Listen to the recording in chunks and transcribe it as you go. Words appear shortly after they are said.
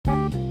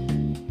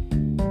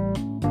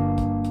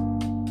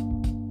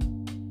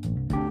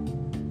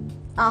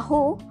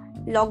आहो,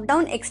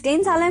 lockdown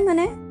extend झालाय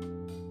म्हणे.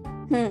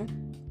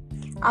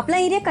 आपला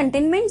एरिया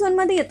कंटेनमेंट झोन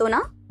मध्ये येतो ना.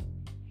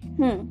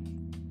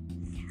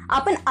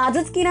 आपण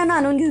आजच किराणा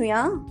आणून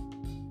घेऊया.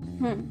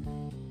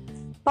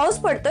 पाऊस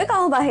पडतोय का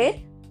हो बाहेर?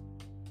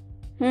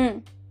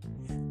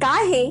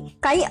 काय हे,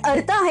 काही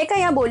अर्थ आहे का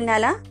या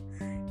बोलण्याला?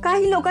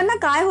 काही लोकांना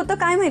काय होतं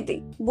काय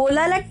माहिती,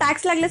 बोलायला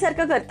टॅक्स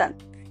लागल्यासारखं करतात.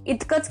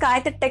 इतकंच काय,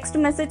 ते टेक्स्ट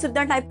मेसेज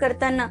सुद्धा टाईप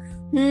करताना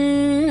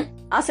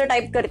असं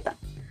टाईप करतात.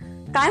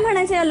 काय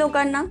म्हणायचं या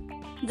लोकांना?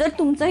 जर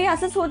तुमचंही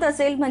असंच होत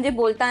असेल, म्हणजे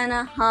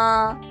बोलताना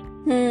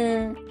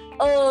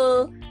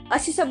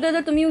असे शब्द जर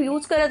तुम्ही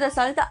यूज करत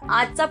असाल, तर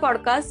आजचा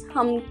पॉडकास्ट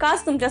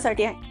हमखास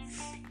तुमच्यासाठी आहे.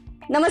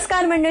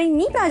 नमस्कार मंडळी,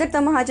 मी प्राजक्ता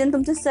महाजन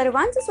तुमचं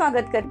सर्वांचं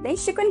स्वागत करते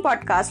शिकवन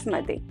पॉडकास्ट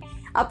मध्ये,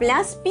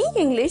 आपल्या स्पीक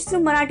इंग्लिश थ्रू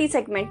मराठी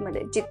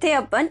सेगमेंटमध्ये, जिथे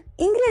आपण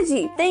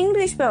इंग्रजी ते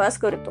इंग्लिश प्रवास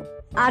करतो.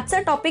 आजचा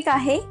टॉपिक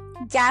आहे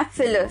गॅप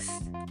फिलर्स.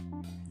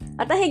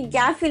 आता हे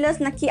गॅप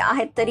फिलर्स नक्की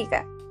आहेत तरी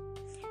काय?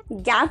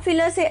 गॅप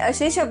फिलर्स हे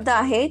असे शब्द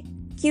आहेत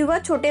किंवा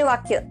छोटे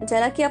वाक्य,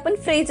 ज्याला की आपण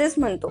फ्रेजेस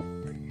म्हणतो,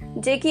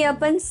 जे की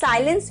आपण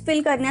सायलेन्स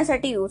फिल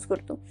करण्यासाठी यूज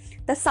करतो.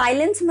 तर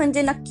सायलेन्स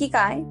म्हणजे नक्की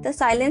काय? तर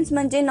सायलेन्स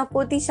म्हणजे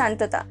नको ती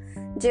शांतता.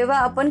 जेव्हा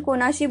आपण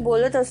कोणाशी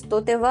बोलत असतो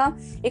तेव्हा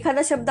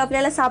एखादा शब्द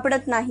आपल्याला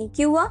सापडत नाही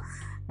किंवा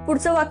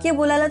पुढचं वाक्य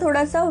बोलायला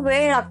थोडासा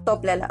वेळ लागतो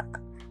आपल्याला,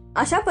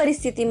 अशा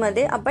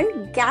परिस्थितीमध्ये आपण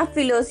गॅप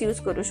फिलर्स यूज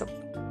करू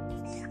शकतो.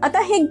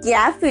 आता हे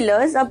गॅप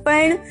फिलर्स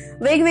आपण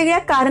वेगवेगळ्या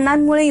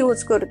कारणांमुळे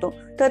यूज करतो,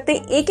 तर ते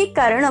एक एक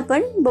कारण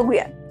आपण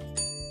बघूया.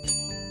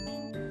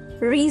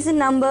 Reason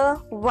number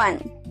 1,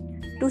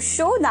 to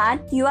show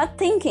that you R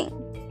thinking.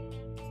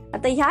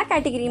 आता ह्या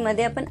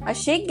कॅटेगरीमध्ये आपण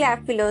असे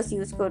गॅप फिलर्स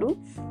यूज करू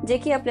जे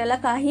की आपल्याला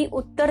काही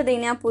उत्तर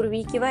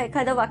देण्यापूर्वी किंवा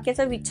एखाद्या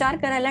वाक्याचा विचार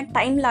करायला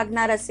टाइम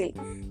लागणार असेल,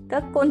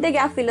 तर कोणते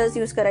गॅप फिलर्स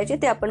यूज करायचे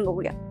ते आपण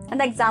बघूया.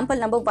 आता example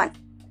number 1,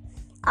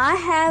 I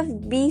have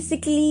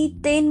basically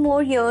 10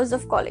 more years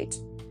of college.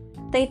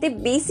 तर इथे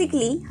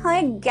बेसिकली हा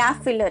एक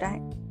गॅप फिलर आहे.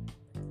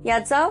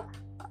 याचा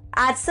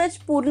ॲज सच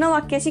पूर्ण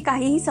वाक्याशी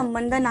काहीही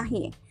संबंध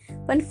नाहीये,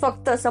 पण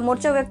फक्त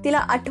समोरच्या व्यक्तीला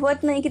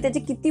आठवत नाही की त्याचे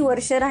किती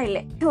वर्ष राहिले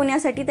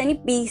ठेवण्यासाठी त्यांनी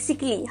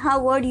बेसिकली हा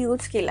वर्ड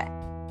यूज केलाय.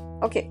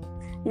 Okay,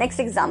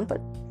 next example,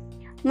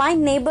 my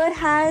neighbour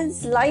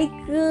has like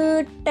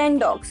 10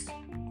 dogs.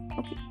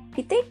 Okay,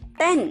 इथे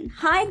 10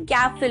 हा एक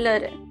गॅप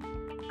फिलर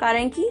आहे,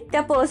 कारण की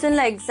त्या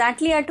पर्सनला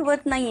एक्झॅक्टली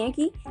आठवत नाहीये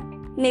की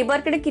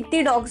नेबरकडे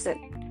किती डॉग्स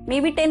आहेत. मे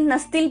बी 10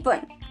 नसतील, पण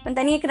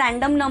त्यांनी एक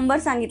रॅन्डम नंबर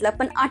सांगितला,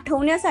 पण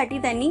आठवण्यासाठी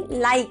त्यांनी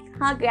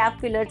लाईक हा गॅप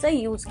फिलरचा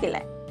यूज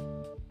केलाय.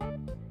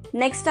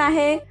 नेक्स्ट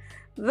आहे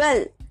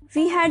वेल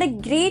we had a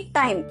great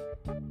time.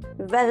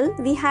 Well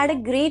we had a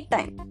great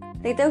time.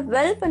 तर इथे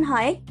वेल पण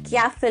हा एक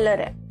गॅप फिलर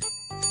आहे.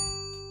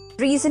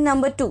 Reason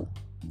number 2,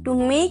 to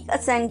make a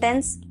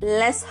sentence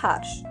less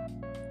harsh.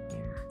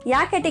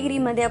 या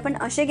कॅटेगरीमध्ये आपण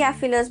असे गॅप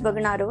फिलर्स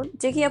बघणार आहोत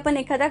जे की आपण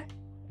एखाद्या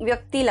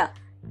व्यक्तीला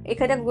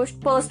एखाद्या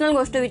पर्सनल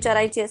गोष्ट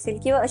विचारायची असेल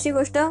किंवा अशी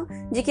गोष्ट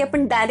जी की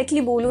आपण डायरेक्टली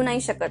बोलू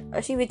नाही शकत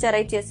अशी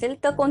विचारायची असेल,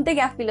 तर कोणते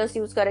गॅप फिलर्स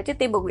यूज करायचे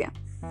ते बघूया.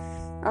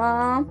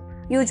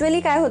 युजली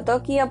काय होतं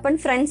की आपण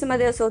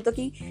फ्रेंड्समध्ये असं होतं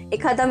की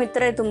एखादा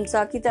मित्र आहे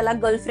तुमचा की त्याला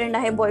गर्लफ्रेंड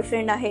आहे,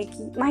 बॉयफ्रेंड आहे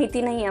की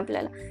माहिती नाही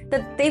आपल्याला,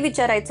 तर ते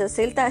विचारायचं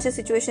असेल तर अशा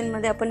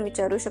सिच्युएशनमध्ये आपण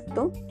विचारू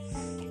शकतो,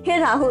 hey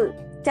Rahul,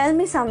 tell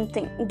me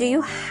something, do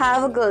you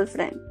have a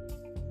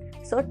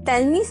girlfriend. So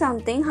tell me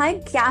something हा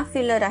एक गॅप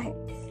फिलर आहे.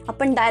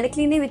 आपण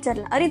डायरेक्टली नाही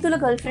विचारलं, अरे तुला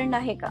गर्लफ्रेंड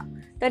आहे का,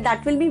 तर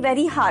that will be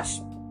very harsh,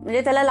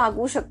 म्हणजे त्याला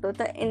लागू शकतो.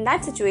 तर in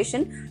that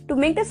situation to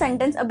make the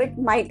sentence a bit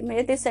mild,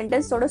 म्हणजे ते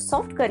सेंटेन्स थोडं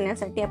सॉफ्ट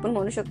करण्यासाठी आपण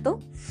म्हणू शकतो,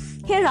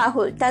 hey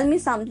Rahul, tell me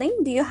something,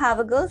 do you have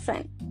a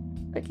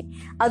girlfriend. Okay,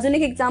 अजून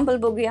एक एक्झाम्पल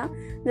बघूया.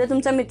 जर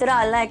तुमचा मित्र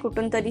आलाय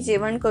कुठून तरी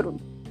जेवण करून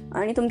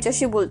आणि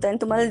तुमच्याशी बोलतोय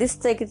आणि तुम्हाला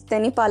दिसतंय की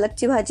त्यांनी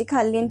पालकची भाजी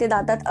खाल्ली आणि ते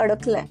दातात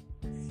अडकलंय,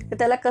 तर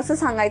त्याला कसं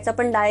सांगायचं?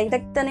 आपण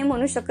डायरेक्ट तर नाही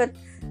म्हणू शकत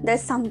there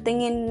is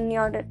something in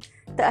your.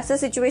 तर असं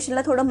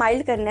सिच्युएशनला थोडं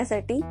माइल्ड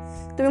करण्यासाठी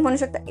तुम्ही म्हणू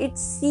शकता, it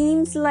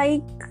seems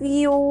like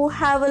you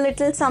have a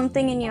little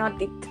something in your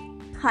teeth.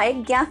 हा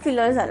एक गॅप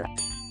फिलर झाला.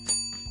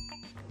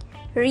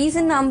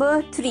 Reason number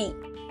 3,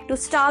 to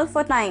stall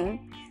for time.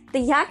 तर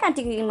ह्या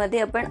कॅटेगरीमध्ये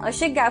आपण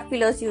असे गॅप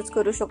फिलर्स यूज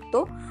करू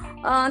शकतो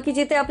की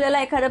जिथे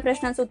आपल्याला एखाद्या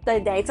प्रश्नाचं उत्तर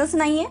द्यायचंच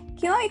नाहीये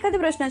किंवा एखाद्या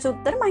प्रश्नाचं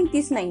उत्तर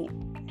माहितीच नाहीये.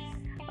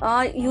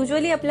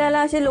 युजली आपल्याला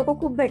असे लोक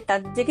खूप भेटतात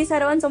जे की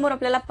सर्वांसमोर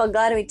आपल्याला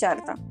पगार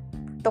विचारतात.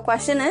 तो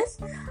question is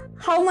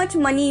how much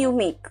money you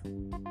make.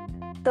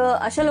 तर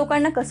अशा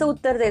लोकांना कसं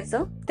उत्तर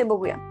द्यायचं ते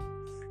बघूया.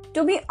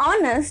 To be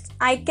honest,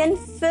 I can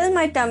fill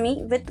my tummy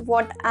with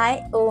what I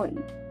on.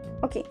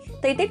 Okay,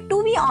 तर इथे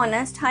टू बी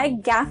ऑनेस्ट हा एक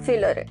गॅप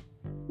फिलर आहे,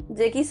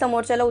 जे की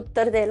समोरच्याला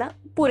उत्तर द्यायला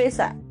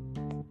पुरेसा आहे.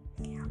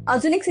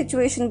 अजून एक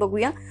सिच्युएशन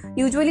बघूया.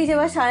 युजली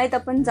जेव्हा शाळेत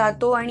आपण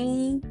जातो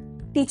आणि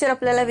टीचर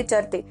आपल्याला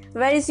विचारते,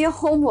 वेअर इज युअर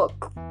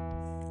होमवर्क.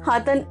 हा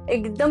तर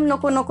एकदम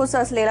नकोसा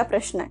असलेला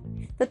प्रश्न आहे.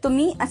 तर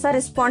तुम्ही असा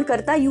रिस्पॉन्ड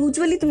करता,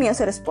 युजली तुम्ही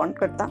असं रिस्पॉन्ड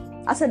करता,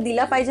 असं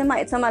दिला पाहिजे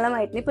याचं मला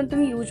माहित नाही, पण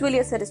तुम्ही युजली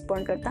असं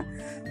रिस्पॉन्ड करता,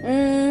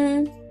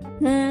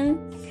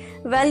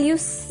 वेल you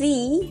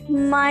see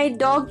my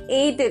dog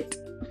at it.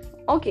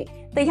 Okay,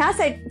 तर ह्या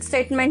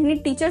स्टेटमेंटनी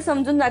टीचर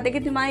समजून जाते की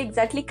तुम्हाला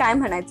एक्झॅक्टली काय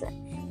म्हणायचं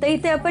आहे. तर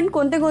इथे आपण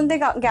कोणते कोणते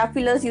गॅप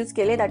फिलर्स यूज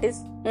केले, that is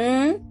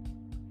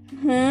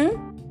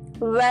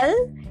well,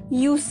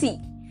 you see.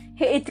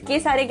 हे इतके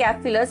सारे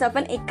गॅप फिलर्स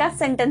आपण एकाच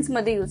सेंटेन्स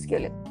मध्ये यूज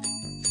केले.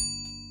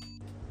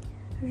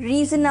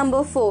 Reason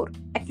number 4,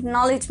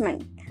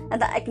 acknowledgement.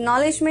 आता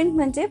एक्नॉलेजमेंट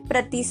म्हणजे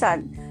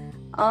प्रतिसाद.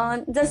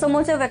 जर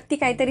समोरचा व्यक्ती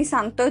काहीतरी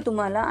सांगतोय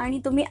तुम्हाला आणि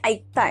तुम्ही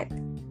ऐकताय,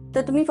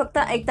 तर तुम्ही फक्त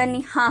ऐकताना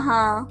हा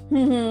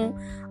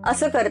हा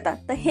असं करतात.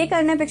 तर हे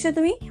करण्यापेक्षा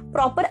तुम्ही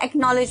प्रॉपर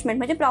एक्नॉलेजमेंट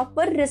म्हणजे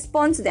प्रॉपर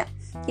रिस्पॉन्स द्या,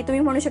 की तुम्ही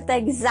म्हणू शकता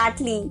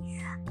एक्झॅक्टली,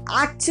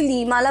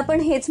 ऍक्च्युली, मला पण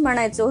हेच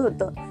म्हणायचं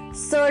होतं,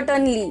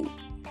 सर्टनली.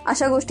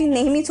 अशा गोष्टी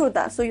नेहमीच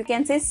होतात. So you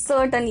can say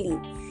certainly,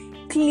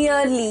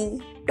 clearly,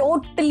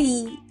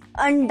 totally,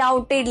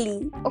 undoubtedly.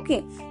 Okay.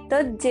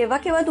 तर जेव्हा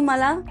केव्हा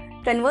तुम्हाला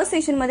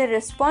कन्व्हर्सेशन मध्ये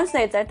रिस्पॉन्स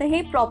द्यायचा आहे, तर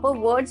हे प्रॉपर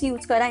वर्ड्स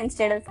यूज करा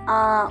इन्स्टेड ऑफ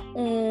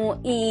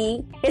ई,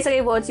 हे सगळे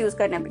वर्ड्स यूज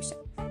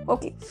करण्यापेक्षा.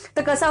 ओके.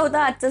 तर कसा होता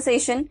आजचं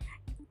सेशन?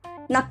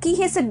 नक्की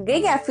हे सगळे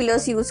गॅप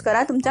फिलर्स यूज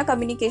करा तुमच्या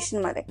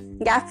कम्युनिकेशन मध्ये.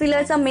 गॅप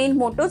फिलरचा मेन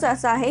मोटोच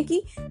असा आहे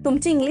की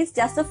तुमची इंग्लिश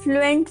जास्त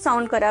फ्लुएंट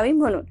साऊंड करावी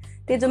म्हणून.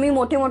 ते तुम्ही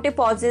मोठे मोठे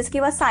पॉजेस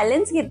किंवा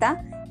सायलेन्स घेता,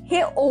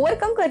 हे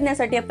ओव्हरकम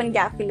करण्यासाठी आपण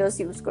गॅप फिलर्स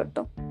यूज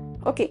करतो.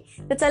 ओके.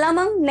 तर चला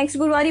मग नेक्स्ट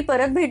गुरुवारी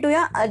परत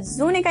भेटूया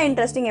अजून एका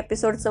इंटरेस्टिंग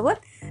एपिसोड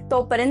सोबत.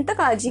 तोपर्यंत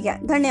काळजी घ्या.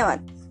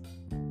 धन्यवाद.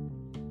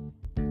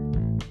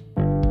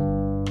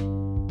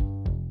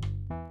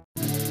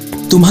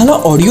 तुम्हाला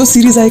ऑडिओ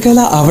सिरीज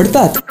ऐकायला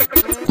आवडतात?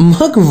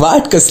 मग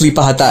वाट कसली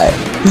पाहताय?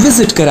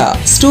 विजिट करा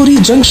स्टोरी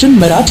जंक्शन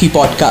मराठी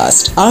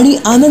पॉडकास्ट आणि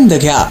आनंद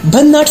घ्या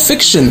भन्नाट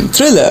fiction,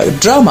 thriller,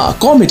 drama,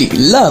 comedy,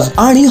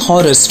 love आणि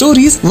हॉरर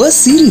स्टोरीज व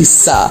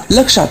सिरीजचा.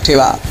 लक्षात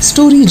ठेवा,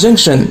 स्टोरी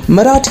जंक्शन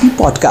मराठी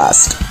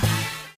पॉडकास्ट.